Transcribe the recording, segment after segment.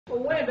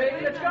We'll win,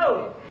 baby. Let's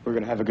go. We're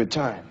gonna have a good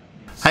time.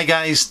 Hi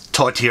guys,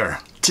 Todd here.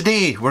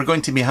 Today we're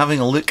going to be having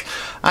a look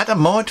at a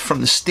mod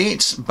from the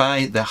States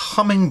by the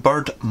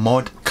Hummingbird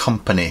mod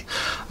company,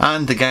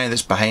 and the guy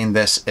that's behind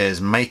this is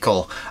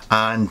Michael,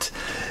 and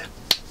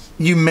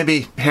you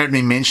maybe heard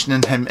me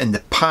mentioning him in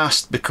the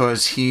past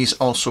because he's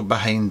also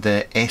behind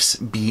the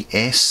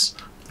SBS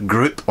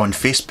group on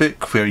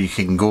Facebook, where you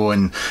can go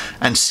and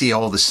see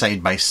all the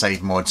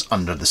side-by-side mods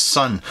under the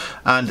sun,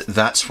 and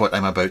that's what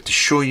I'm about to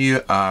show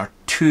you are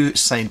two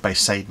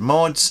side-by-side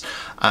mods.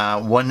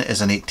 One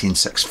is an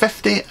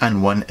 18650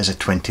 and one is a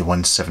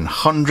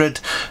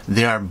 21700.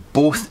 They are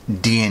both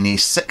DNA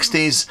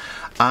 60s,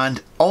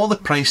 and all the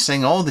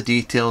pricing, all the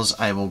details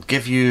I will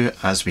give you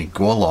as we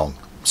go along.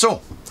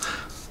 So,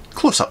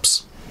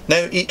 close-ups.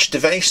 Now each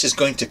device is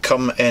going to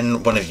come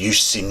in one of you've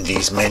seen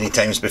these many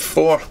times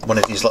before, one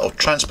of these little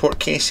transport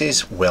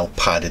cases well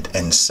padded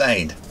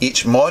inside.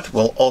 Each mod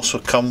will also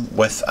come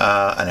with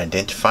an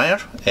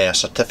identifier, a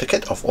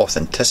certificate of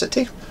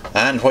authenticity,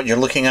 and what you're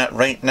looking at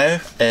right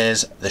now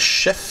is the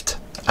Shift,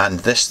 and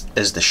this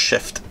is the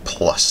Shift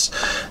Plus.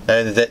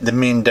 Now the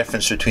main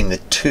difference between the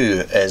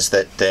two is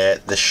that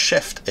the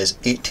Shift is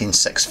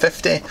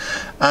 18650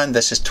 and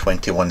this is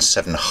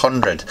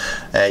 21700.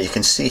 You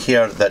can see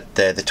here that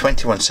the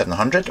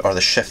 21700 or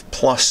the Shift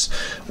Plus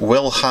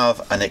will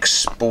have an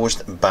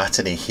exposed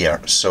battery here.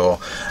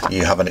 So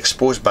you have an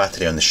exposed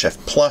battery on the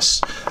Shift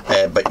Plus,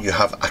 but you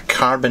have a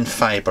carbon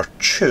fibre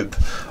tube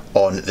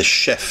on the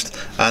Shift,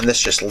 and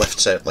this just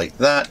lifts out like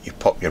that. You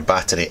pop your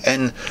battery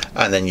in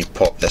and then you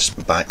pop this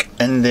back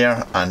in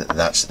there, and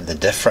that's the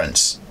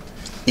difference.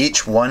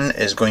 Each one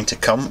is going to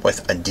come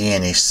with a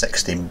DNA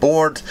 60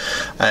 board,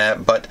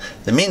 but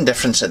the main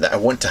difference that I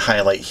want to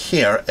highlight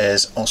here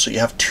is also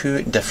you have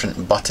two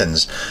different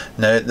buttons.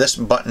 Now this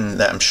button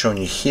that I'm showing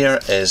you here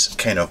is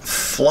kind of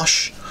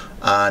flush,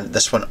 and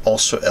this one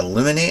also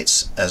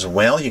illuminates as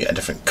well. You get a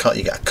different color,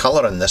 you get a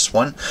color in this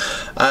one.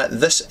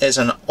 This is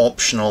an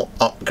optional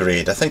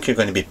upgrade. I think you're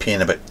going to be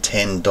paying about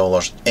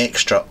 $10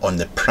 extra on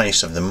the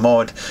price of the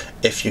mod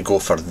if you go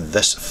for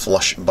this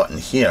flush button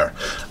here.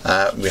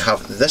 We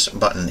have this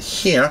button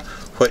here,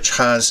 which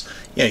has,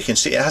 you know, you can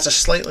see it has a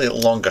slightly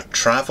longer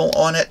travel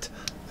on it,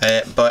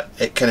 but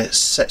it kind of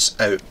sits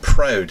out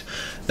proud.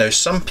 Now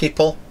some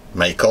people,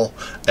 Michael,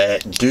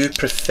 do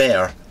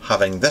prefer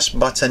having this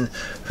button,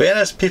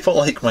 whereas people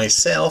like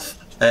myself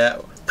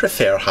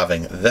prefer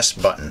having this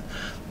button.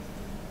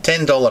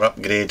 $10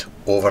 upgrade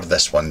over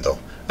this one though.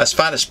 As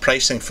far as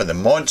pricing for the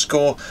mods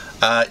go,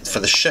 for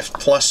the Shift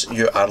Plus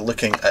you are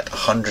looking at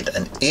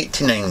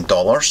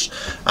 $189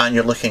 and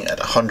you're looking at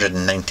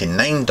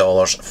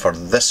 $199 for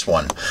this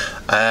one,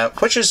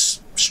 which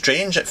is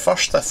strange at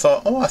first. I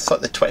thought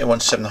the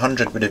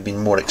 21700 would have been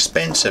more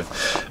expensive,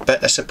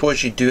 but I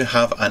suppose you do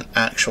have an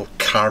actual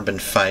carbon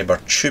fibre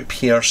tube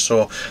here,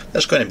 so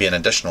there's going to be an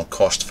additional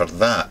cost for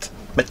that.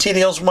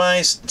 Materials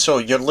wise, so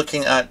you're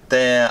looking at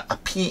a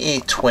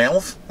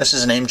PA12, this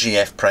is an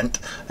MGF print,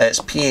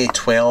 it's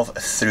PA12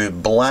 through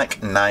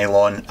black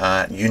nylon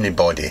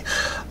unibody.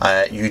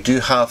 You do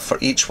have, for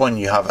each one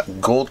you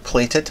have gold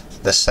plated,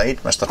 this side,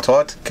 Mr.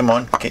 Todd, come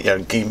on, get your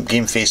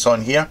game face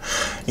on here.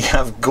 You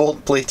have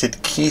gold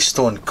plated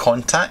keystone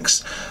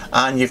contacts,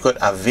 and you've got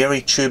a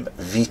VariTube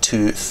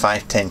V2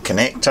 510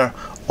 connector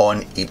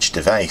on each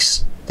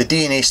device. The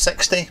DNA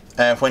 60,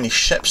 when he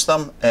ships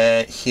them,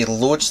 he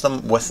loads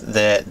them with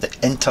the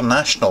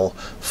international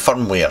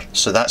firmware,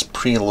 so that's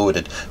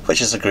preloaded, which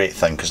is a great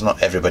thing because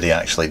not everybody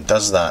actually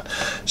does that.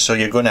 So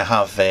you're going to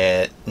have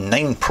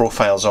 9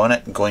 profiles on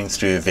it, going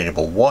through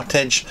variable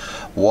wattage,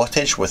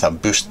 wattage with a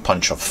boost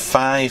punch of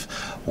 5,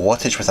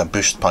 wattage with a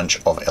boost punch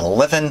of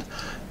 11,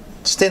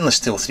 stainless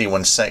steel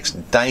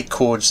 316, die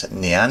codes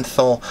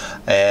Neanderthal,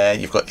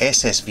 you've got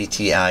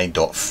SSVTI.4,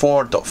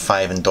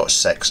 .5 and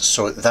 .6,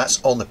 so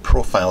that's all the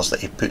profiles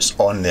that he puts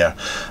on there.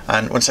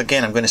 And once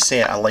again, I'm going to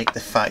say I like the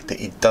fact that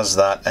he does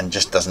that and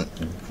just doesn't,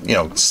 you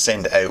know,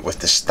 send it out with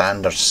the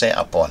standard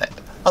setup on it.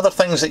 Other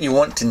things that you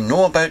want to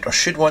know about or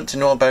should want to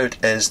know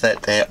about is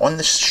that on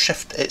the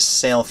Shift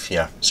itself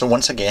here, so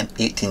once again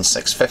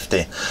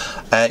 18650,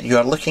 you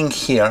are looking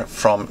here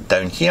from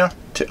down here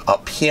to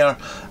up here,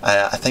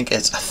 I think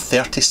it's a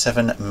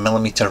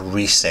 37mm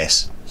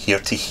recess here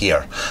to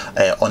here.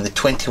 On the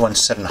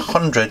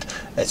 21700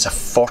 it's a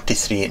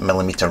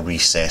 43mm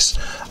recess,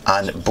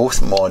 and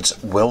both mods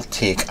will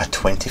take a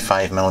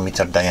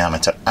 25mm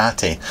diameter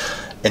ATI.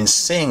 In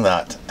saying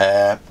that,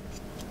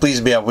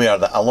 please be aware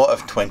that a lot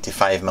of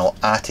 25mm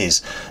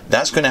ATIs,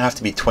 that's going to have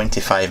to be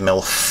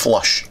 25mm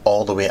flush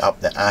all the way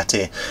up the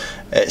ATI.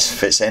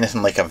 If it's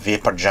anything like a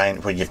Vapor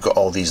Giant where you've got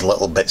all these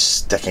little bits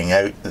sticking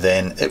out,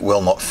 then it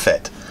will not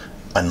fit,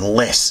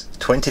 unless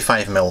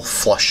 25mm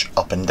flush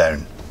up and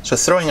down. So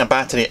throwing a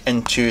battery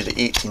into the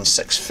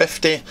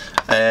 18650,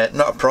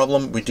 not a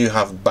problem. We do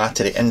have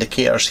battery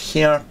indicators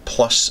here,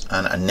 plus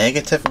and a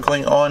negative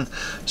going on.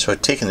 So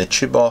taking the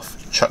tube off,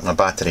 chuck my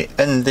battery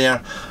in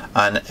there,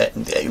 and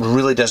it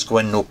really does go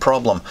in no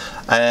problem.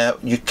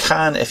 You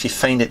can, if you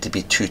find it to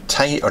be too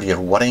tight or you're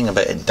worrying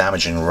about it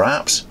damaging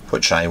wraps,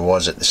 which I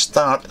was at the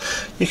start,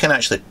 you can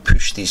actually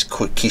push these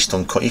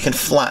keystone you can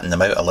flatten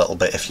them out a little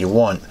bit if you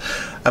want.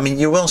 I mean,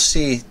 you will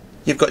see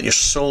you've got your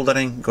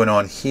soldering going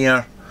on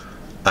here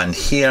and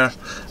here,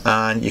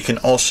 and you can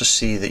also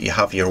see that you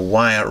have your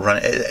wire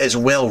running. It's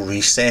well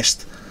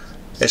recessed.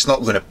 It's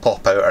not going to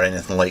pop out or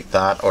anything like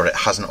that, or it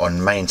hasn't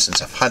on mine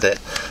since I've had it,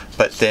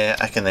 but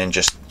I can then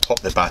just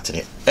pop the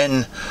battery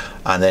in,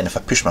 and then if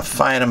I push my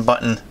firing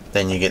button,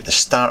 then you get the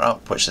start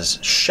up, which is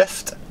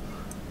shift,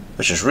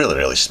 which is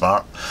really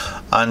smart,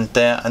 and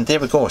there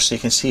we go. So you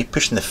can see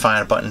pushing the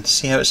fire button,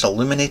 see how it's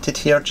illuminated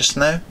here just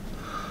now?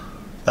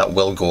 That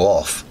will go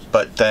off,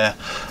 but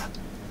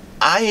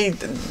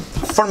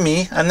for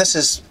me, and this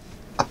is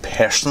a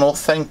personal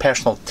thing,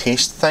 personal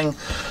taste thing,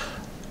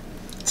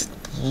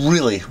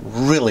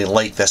 really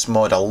like this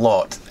mod a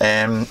lot.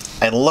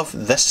 I love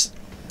this.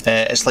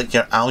 It's like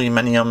your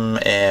aluminium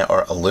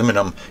or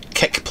aluminum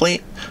kick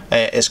plate.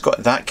 It's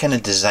got that kind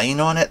of design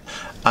on it,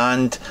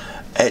 and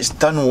it's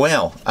done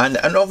well. And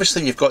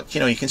obviously you've got,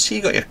 you can see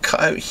you've got your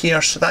cutout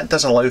here, so that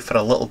does allow for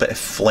a little bit of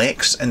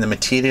flex in the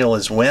material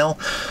as well.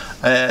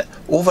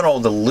 Overall,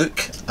 the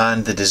look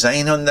and the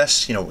design on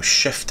this,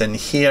 shift in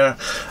here,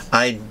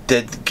 I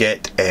did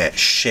get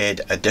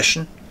shed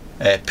edition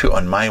put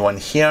on my one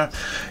here.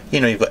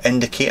 You've got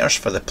indicators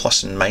for the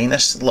plus and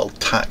minus, little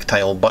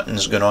tactile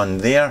buttons going on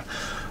there.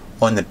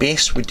 On the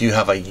base, we do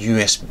have a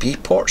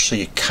USB port, so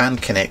you can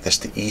connect this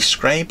to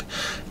eScribe.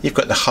 You've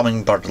got the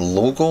Hummingbird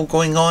logo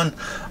going on,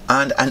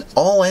 and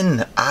all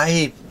in,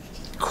 I'm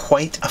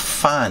quite a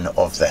fan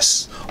of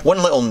this.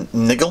 One little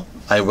niggle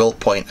I will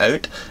point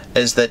out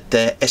is that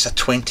it's a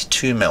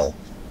 22mm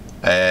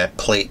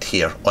plate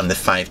here on the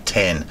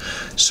 510.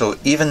 So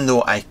even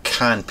though I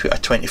can put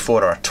a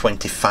 24 or a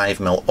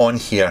 25mm on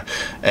here,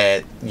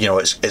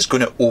 it's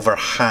going to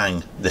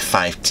overhang the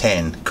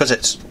 510 because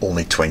it's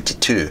only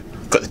 22.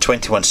 Got the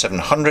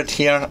 21700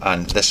 here,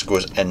 and this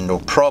goes in no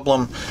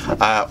problem.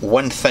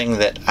 One thing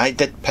that I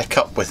did pick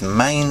up with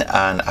mine,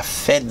 and I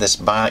fed this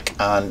back,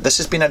 and this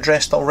has been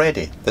addressed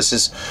already. This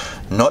is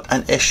not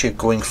an issue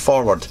going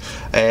forward.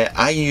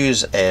 I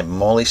use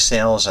moly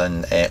cells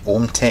and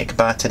Ohmtech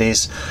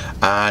batteries,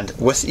 and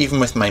even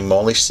with my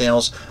moly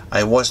cells,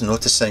 I was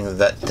noticing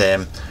that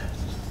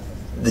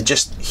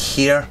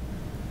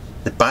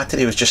the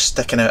battery was just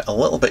sticking out a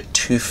little bit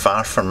too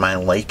far for my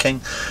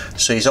liking.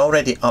 So he's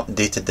already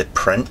updated the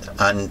print,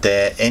 and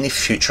any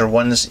future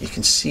ones you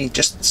can see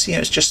how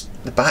it's just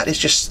the battery's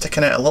just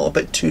sticking out a little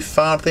bit too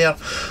far there.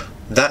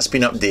 That's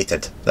been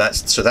updated.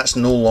 That's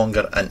no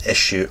longer an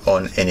issue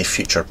on any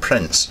future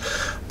prints.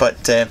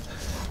 But there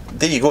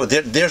you go.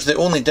 There's the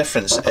only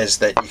difference, is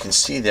that you can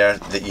see there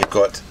that you've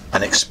got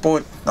an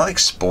not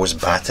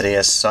exposed battery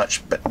as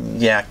such, but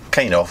yeah,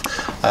 kind of.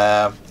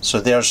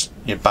 So there's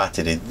your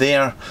battery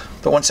there,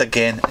 but once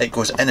again it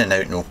goes in and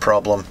out no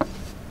problem,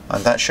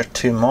 and that's your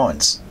two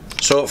mods.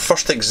 So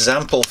first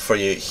example for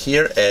you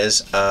here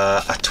is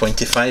a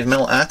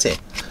 25mm ATI.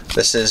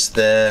 This is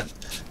the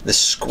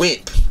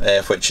scrape,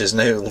 which is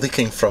now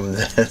leaking from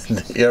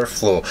the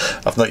airflow.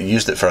 I've not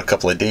used it for a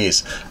couple of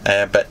days,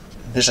 but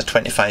there's a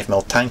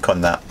 25mm tank on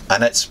that,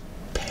 and it's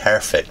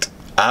perfect.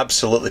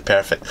 Absolutely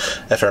perfect.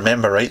 If I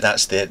remember right,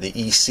 that's the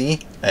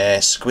EC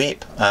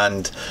scrape,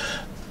 and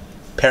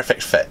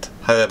perfect fit.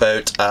 How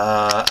about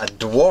a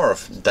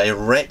dwarf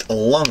direct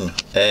lung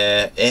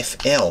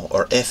FL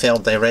or FL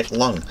direct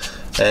lung?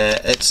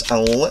 It's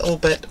a little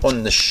bit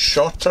on the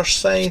shorter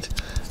side,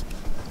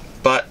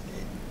 but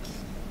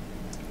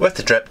with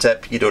the drip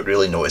tip you don't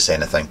really notice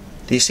anything.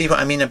 Do you see what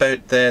I mean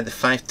about the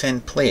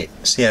 510 plate?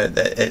 See how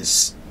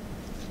it's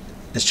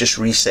just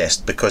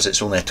recessed because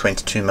it's only a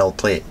 22mm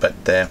plate,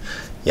 but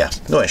yeah,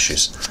 no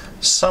issues.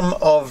 Some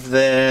of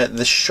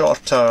the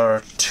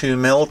shorter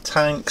 2mm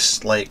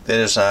tanks, like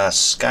there's a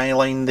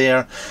Skyline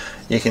there,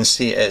 you can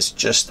see it's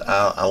just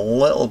a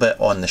little bit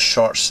on the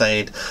short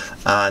side,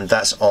 and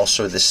that's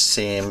also the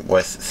same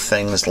with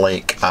things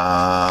like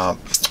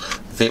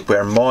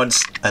Vapeware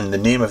mods, and the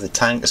name of the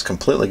tank is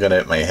completely gone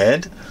out of my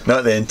head.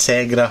 Not the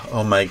Integra,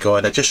 oh my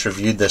god, I just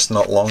reviewed this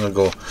not long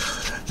ago.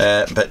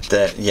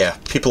 But yeah,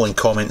 people in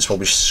comments will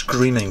be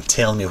screaming,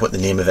 telling me what the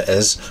name of it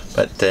is,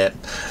 but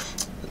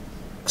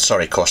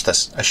sorry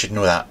Costas, I should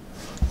know that.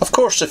 Of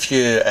course, if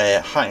you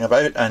hang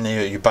about and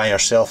you buy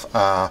yourself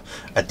a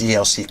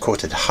DLC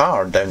coated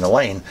hard down the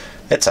line,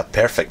 it's a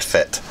perfect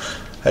fit.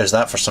 How's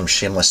that for some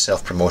shameless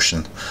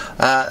self-promotion?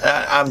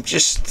 I'm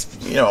just,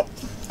 there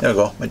we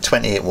go, with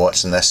 28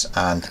 watts in this,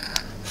 and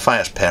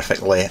fires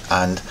perfectly,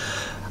 and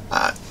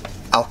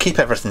I'll keep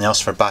everything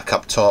else for back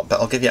up top, but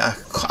I'll give you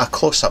a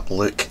close-up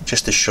look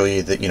just to show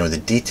you that, the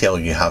detail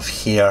you have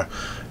here.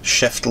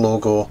 Shift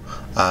logo,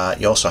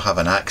 you also have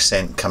an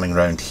accent coming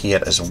around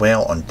here as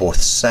well on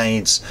both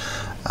sides,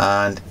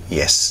 and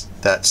yes,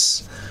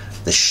 that's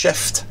the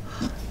shift,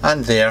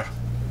 and there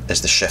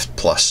is the Shift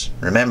Plus.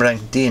 Remembering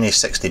DNA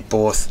 60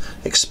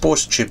 both,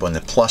 exposed tube on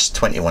the Plus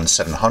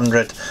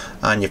 21700,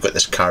 and you've got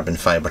this carbon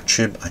fibre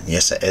tube, and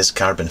yes it is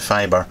carbon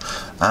fibre,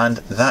 and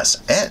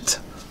that's it.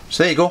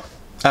 So there you go,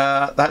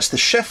 that's the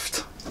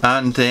Shift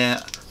and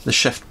the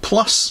Shift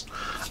Plus.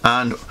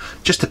 And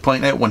just to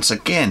point out once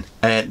again,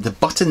 the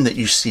button that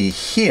you see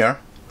here,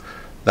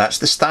 that's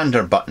the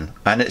standard button,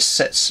 and it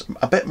sits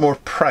a bit more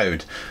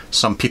proud.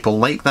 Some people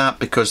like that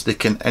because they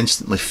can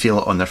instantly feel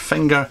it on their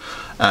finger,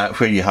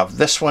 where you have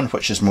this one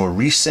which is more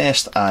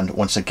recessed, and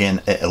once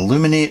again it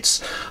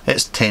illuminates.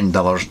 It's $10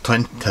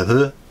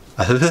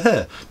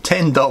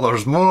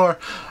 more,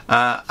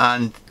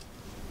 and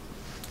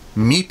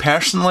me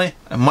personally,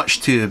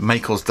 much to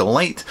Michael's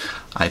delight,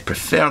 I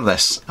prefer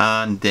this,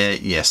 and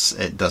yes,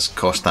 it does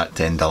cost that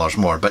 $10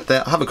 more, but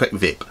have a quick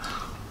vape.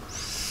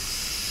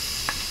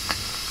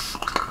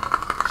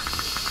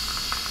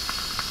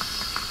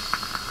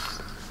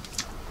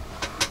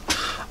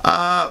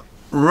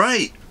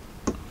 Right,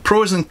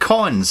 pros and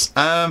cons.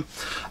 I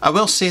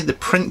will say the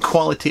print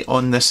quality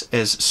on this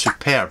is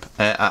superb.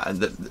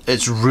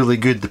 It's really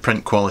good, the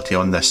print quality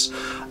on this.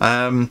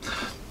 Other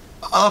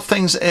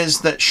things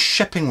is that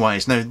shipping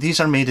wise, now these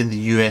are made in the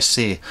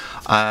USA,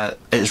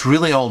 it's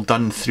really all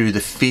done through the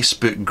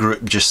Facebook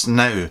group just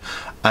now.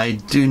 I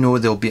do know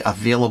they'll be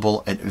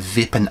available at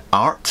Vaping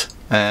Art.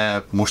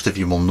 Most of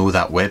you will know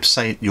that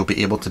website. You'll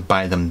be able to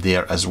buy them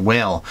there as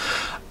well.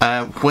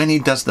 When he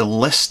does the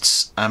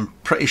lists, I'm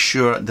pretty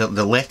sure that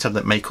the letter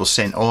that Michael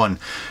sent on,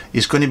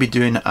 he's going to be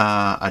doing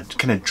a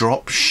kind of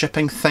drop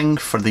shipping thing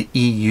for the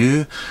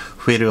EU,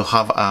 where he'll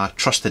have a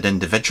trusted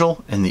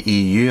individual in the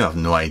EU. I have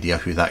no idea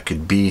who that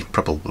could be,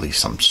 probably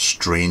some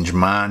strange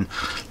man,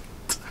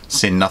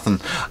 saying nothing.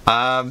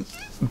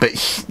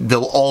 But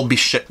they'll all be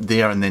shipped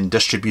there and then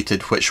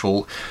distributed, which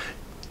will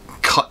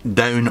cut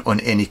down on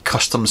any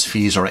customs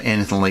fees or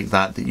anything like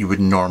that that you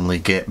would normally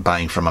get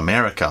buying from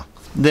America.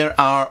 There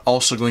are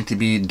also going to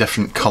be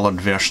different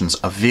coloured versions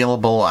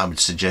available. I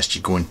would suggest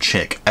you go and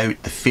check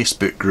out the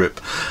Facebook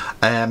group.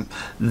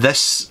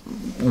 This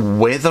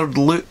weathered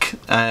look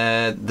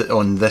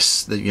on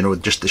this, you know,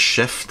 just the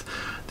Shift,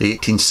 the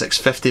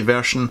 18650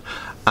 version,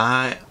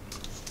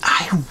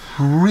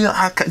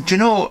 do you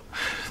know,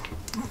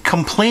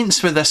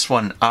 complaints with this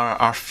one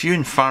are few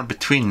and far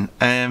between.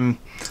 I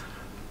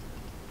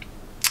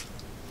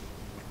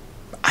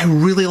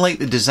really like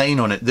the design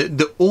on it.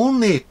 The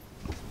only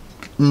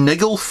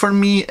niggle for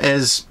me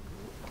is,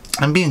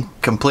 I'm being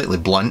completely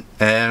blunt,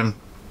 yes,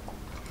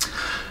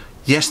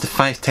 the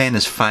 510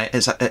 is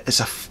it's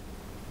a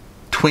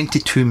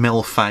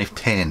 22mm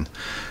 510,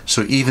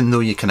 so even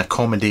though you can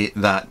accommodate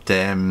that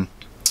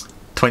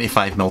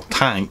 25mm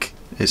tank,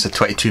 it's a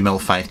 22mm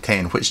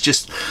 510, which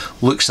just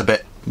looks a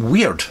bit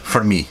weird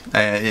for me.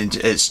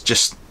 It's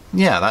just,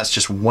 yeah, that's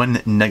just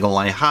one niggle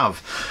I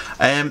have.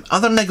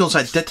 Other niggles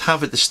I did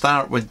have at the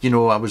start with, you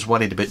know, I was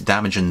worried about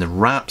damaging the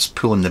wraps,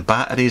 pulling the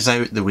batteries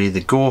out the way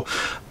they go,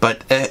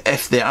 but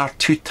if they are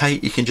too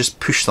tight, you can just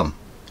push them.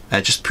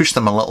 Just push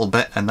them a little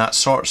bit and that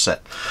sorts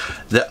it.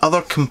 The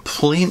other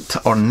complaint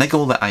or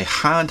niggle that I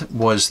had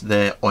was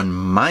on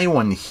my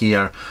one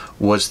here,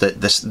 was that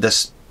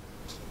this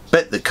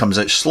bit that comes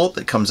out, slope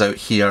that comes out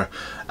here,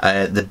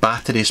 the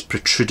batteries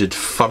protruded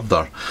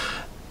further.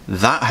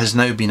 That has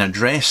now been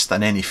addressed,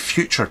 and any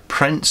future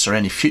prints or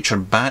any future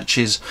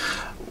batches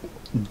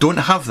don't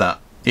have that.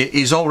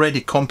 He's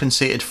already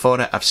compensated for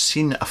it. I've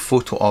seen a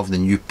photo of the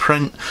new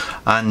print,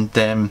 and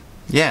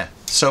yeah,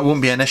 so it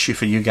won't be an issue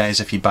for you guys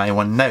if you buy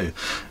one now.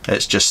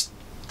 It's just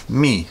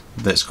me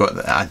that's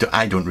got,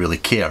 I don't really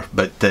care,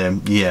 but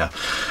yeah.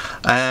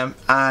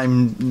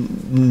 I'm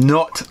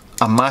not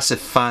a massive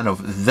fan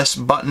of this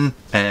button.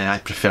 I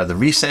prefer the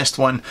recessed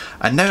one,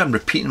 and now I'm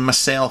repeating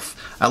myself.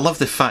 I love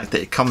the fact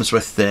that it comes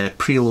with the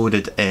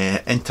preloaded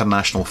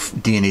international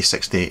DNA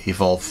 60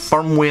 Evolve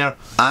firmware.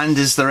 And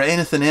is there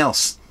anything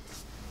else?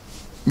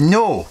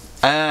 No.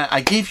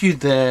 I gave you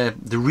the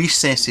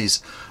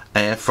recesses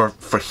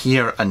for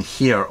here and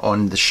here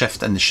on the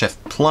Shift and the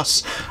Shift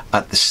Plus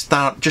at the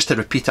start. Just to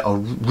repeat it, I'll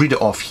read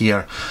it off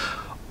here.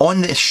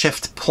 On the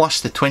Shift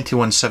Plus, the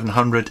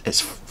 21700,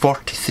 it's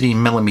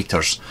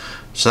 43mm,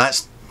 so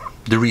that's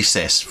the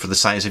recess for the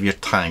size of your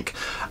tank,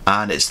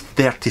 and it's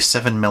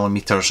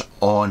 37mm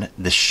on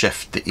the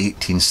Shift, the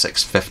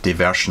 18650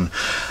 version.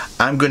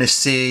 I'm going to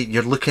say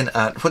you're looking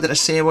at, what did I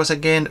say it was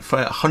again,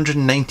 for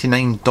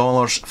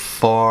 $199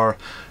 for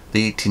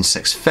the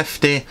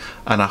 18650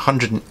 and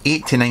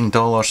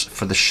 $189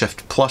 for the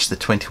Shift Plus, the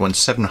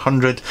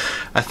 21700.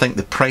 I think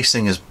the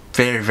pricing is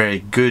very, very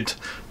good.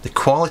 The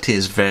quality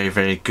is very,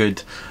 very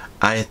good.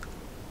 A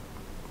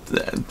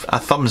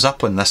thumbs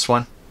up on this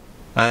one.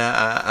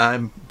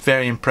 I'm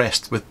very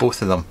impressed with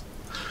both of them.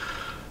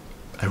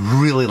 I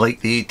really like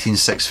the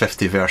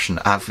 18650 version.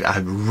 I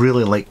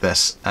really like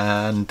this,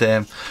 and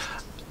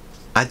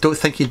I don't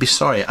think you'd be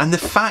sorry. And the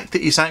fact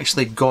that he's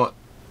actually got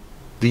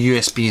the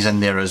USBs in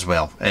there as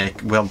well.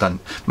 Well done,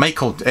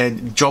 Michael.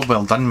 Job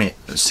well done, mate.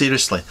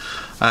 Seriously,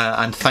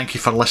 and thank you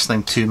for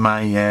listening to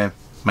my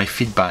my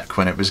feedback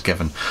when it was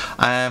given.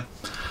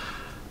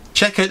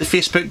 check out the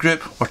Facebook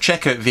group or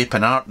check out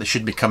Vaping Art. They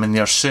should be coming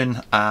there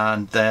soon.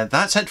 And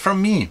that's it from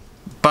me.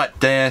 But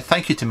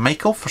thank you to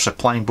Michael for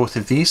supplying both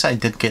of these. I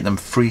did get them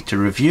free to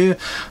review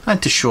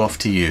and to show off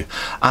to you.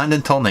 And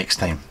until next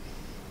time,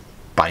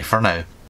 bye for now.